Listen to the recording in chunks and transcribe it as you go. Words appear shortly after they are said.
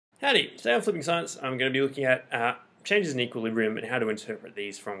Howdy, today on Flipping Science I'm going to be looking at changes in equilibrium and how to interpret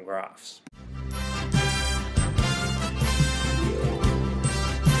these from graphs.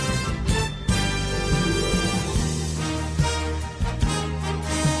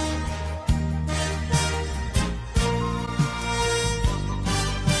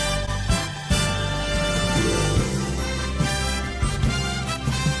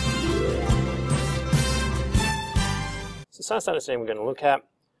 So science understanding we're going to look at.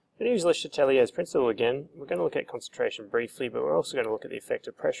 I'm going to use Le Chatelier's principle again. We're going to look at concentration briefly, but we're also going to look at the effect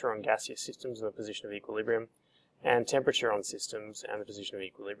of pressure on gaseous systems and the position of equilibrium, and temperature on systems and the position of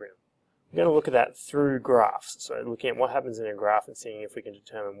equilibrium. We're going to look at that through graphs, so looking at what happens in a graph and seeing if we can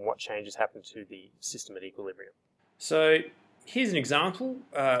determine what changes happen to the system at equilibrium. So here's an example.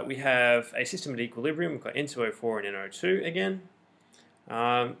 We have a system at equilibrium. We've got N2O4 and NO2 again.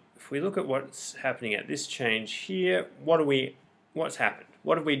 If we look at what's happening at this change here, what's happened?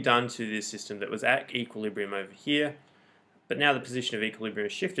 What have we done to this system that was at equilibrium over here, but now the position of equilibrium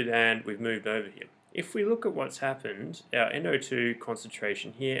has shifted and we've moved over here? If we look at what's happened, our NO2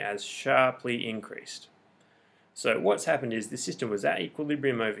 concentration here has sharply increased. So what's happened is the system was at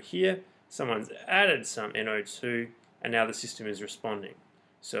equilibrium over here, someone's added some NO2, and now the system is responding.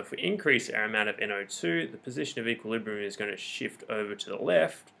 So if we increase our amount of NO2, the position of equilibrium is going to shift over to the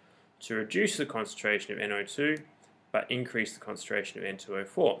left to reduce the concentration of NO2, but increase the concentration of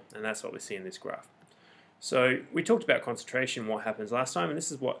N2O4, and that's what we see in this graph. So we talked about concentration, what happens last time, and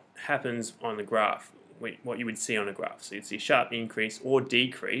this is what happens on the graph, what you would see on a graph. So you'd see a sharp increase or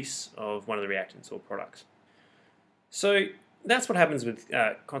decrease of one of the reactants or products. So that's what happens with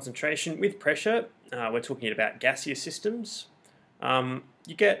concentration. With pressure, we're talking about gaseous systems.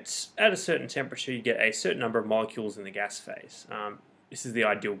 You get, at a certain temperature, you get a certain number of molecules in the gas phase. This is the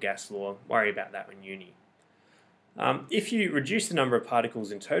ideal gas law. Worry about that in uni. If you reduce the number of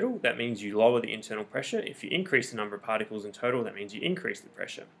particles in total, that means you lower the internal pressure. If you increase the number of particles in total, that means you increase the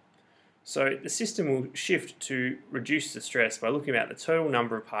pressure. So the system will shift to reduce the stress by looking at the total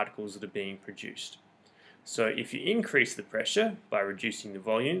number of particles that are being produced. So if you increase the pressure by reducing the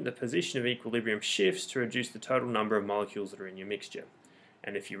volume, the position of equilibrium shifts to reduce the total number of molecules that are in your mixture.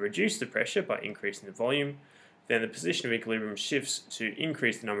 And if you reduce the pressure by increasing the volume, then the position of equilibrium shifts to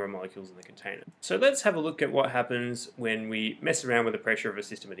increase the number of molecules in the container. So let's have a look at what happens when we mess around with the pressure of a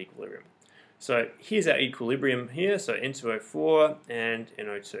system at equilibrium. So here's our equilibrium here, so N2O4 and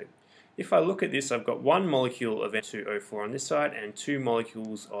NO2. If I look at this, I've got one molecule of N2O4 on this side and two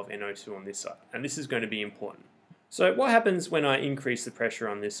molecules of NO2 on this side, and this is going to be important. So what happens when I increase the pressure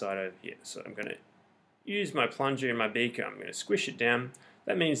on this side over here? So I'm going to use my plunger and my beaker, I'm going to squish it down.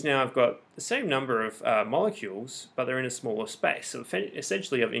 That means now I've got the same number of molecules, but they're in a smaller space. So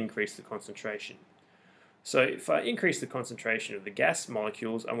essentially I've increased the concentration. So if I increase the concentration of the gas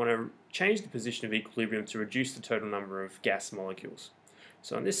molecules, I want to change the position of equilibrium to reduce the total number of gas molecules.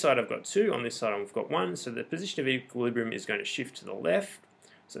 So on this side I've got two, on this side I've got one, so the position of equilibrium is going to shift to the left.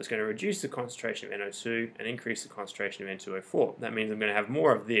 So it's going to reduce the concentration of NO2 and increase the concentration of N2O4. That means I'm going to have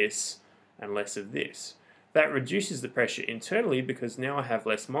more of this and less of this. That reduces the pressure internally because now I have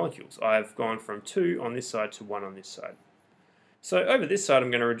less molecules. I've gone from 2 on this side to 1 on this side. So over this side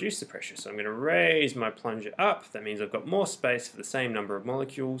I'm going to reduce the pressure. So I'm going to raise my plunger up. That means I've got more space for the same number of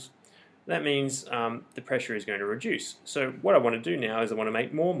molecules. That means the pressure is going to reduce. So what I want to do now is I want to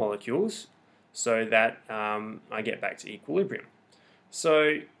make more molecules so that I get back to equilibrium.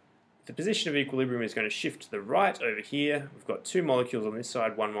 So the position of equilibrium is going to shift to the right over here. We've got two molecules on this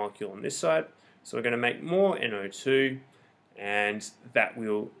side, one molecule on this side. So we're going to make more NO2, and that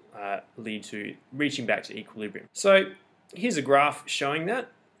will lead to reaching back to equilibrium. So here's a graph showing that.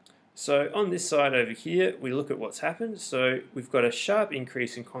 So on this side over here, we look at what's happened. So we've got a sharp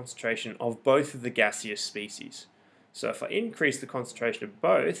increase in concentration of both of the gaseous species. So if I increase the concentration of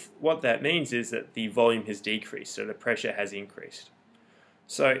both, what that means is that the volume has decreased, so the pressure has increased.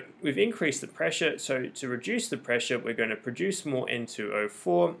 So we've increased the pressure, so to reduce the pressure we're going to produce more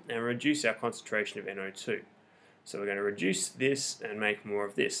N2O4 and reduce our concentration of NO2. So we're going to reduce this and make more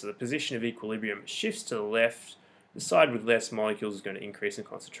of this. So the position of equilibrium shifts to the left, the side with less molecules is going to increase in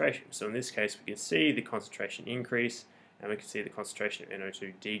concentration. So in this case we can see the concentration increase and we can see the concentration of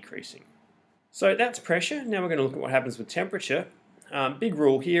NO2 decreasing. So that's pressure. Now we're going to look at what happens with temperature. Big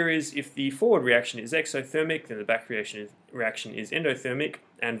rule here is if the forward reaction is exothermic, then the back reaction is endothermic,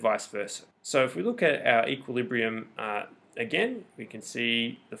 and vice versa. So if we look at our equilibrium again, we can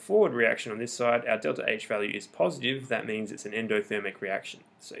see the forward reaction on this side, our delta H value is positive. That means it's an endothermic reaction.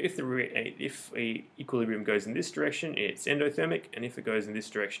 So if the equilibrium goes in this direction, it's endothermic, and if it goes in this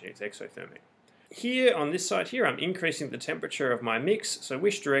direction, it's exothermic. here on this side here, I'm increasing the temperature of my mix. So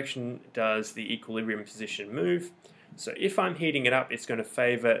which direction does the equilibrium position move? So if I'm heating it up, it's going to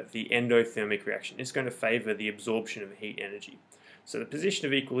favor the endothermic reaction. It's going to favor the absorption of heat energy. So the position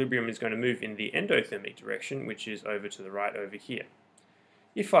of equilibrium is going to move in the endothermic direction, which is over to the right over here.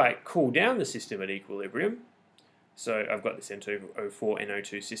 If I cool down the system at equilibrium, so I've got this N2O4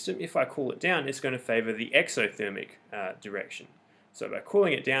 NO2 system, if I cool it down, it's going to favor the exothermic direction. So by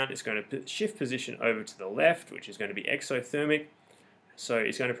cooling it down, it's going to shift position over to the left, which is going to be exothermic. So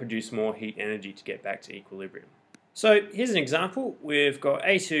it's going to produce more heat energy to get back to equilibrium. So here's an example. We've got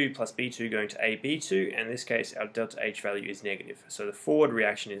A2 plus B2 going to AB2, and in this case our delta H value is negative. So the forward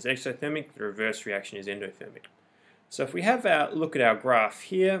reaction is exothermic, the reverse reaction is endothermic. So if we have a look at our graph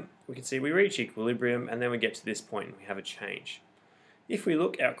here, we can see we reach equilibrium and then we get to this point and we have a change. If we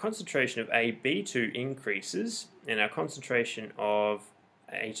look, our concentration of AB2 increases and our concentration of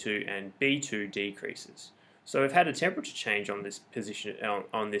A2 and B2 decreases. So we've had a temperature change on this position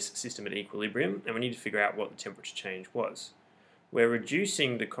on this system at equilibrium, and we need to figure out what the temperature change was. We're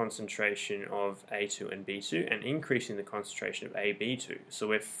reducing the concentration of A2 and B2 and increasing the concentration of AB2. So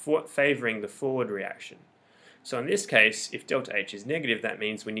we're favoring the forward reaction. So in this case, if delta H is negative, that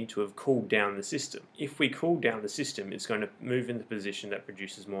means we need to have cooled down the system. If we cool down the system, it's going to move in the position that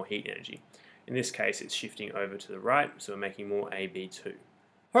produces more heat energy. In this case, it's shifting over to the right, so we're making more AB2.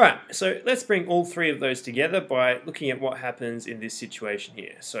 Alright, so let's bring all three of those together by looking at what happens in this situation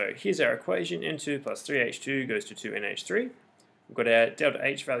here. So here's our equation, N2 plus 3H2 goes to 2NH3. We've got our delta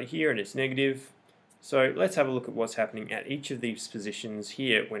H value here and it's negative. So let's have a look at what's happening at each of these positions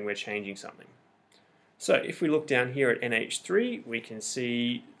here when we're changing something. So if we look down here at NH3, we can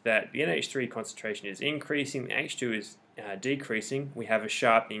see that the NH3 concentration is increasing, the H2 is decreasing. We have a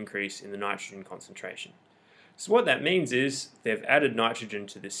sharp increase in the nitrogen concentration. So what that means is they've added nitrogen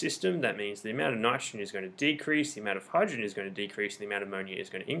to the system. That means the amount of nitrogen is going to decrease, the amount of hydrogen is going to decrease, and the amount of ammonia is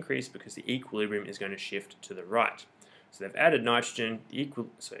going to increase because the equilibrium is going to shift to the right. So they've added nitrogen,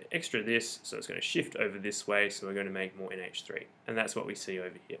 so extra this, so it's going to shift over this way, so we're going to make more NH3. And that's what we see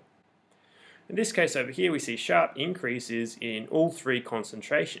over here. In this case over here, we see sharp increases in all three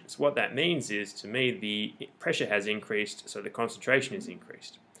concentrations. What that means is, to me, the pressure has increased, so the concentration is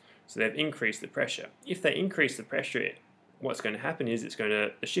increased. So they've increased the pressure. If they increase the pressure, what's going to happen is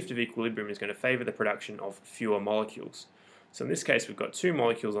the shift of equilibrium is going to favor the production of fewer molecules. So in this case, we've got 2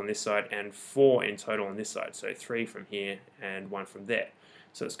 molecules on this side and 4 in total on this side. So 3 from here and 1 from there.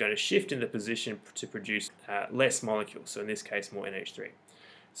 So it's going to shift in the position to produce less molecules. So in this case, more NH3.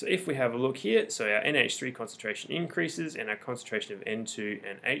 So if we have a look here, so our NH3 concentration increases and our concentration of N2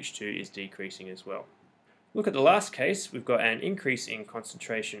 and H2 is decreasing as well. Look at the last case, we've got an increase in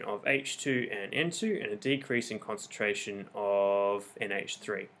concentration of H2 and N2 and a decrease in concentration of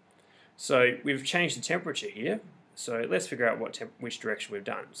NH3. So we've changed the temperature here, so let's figure out which direction we've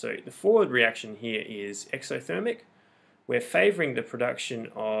done. So the forward reaction here is exothermic. We're favouring the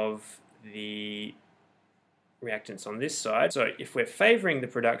production of the reactants on this side. So if we're favouring the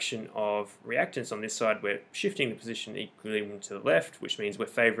production of reactants on this side, we're shifting the position equilibrium to the left, which means we're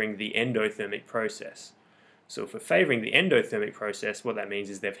favouring the endothermic process. So if we're favouring the endothermic process, what that means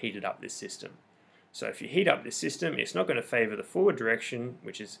is they've heated up this system. So if you heat up this system, it's not going to favour the forward direction,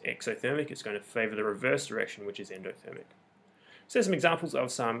 which is exothermic, it's going to favour the reverse direction, which is endothermic. So there's some examples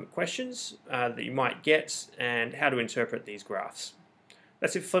of some questions that you might get and how to interpret these graphs.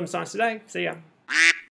 That's it for Flippin Science today. See ya.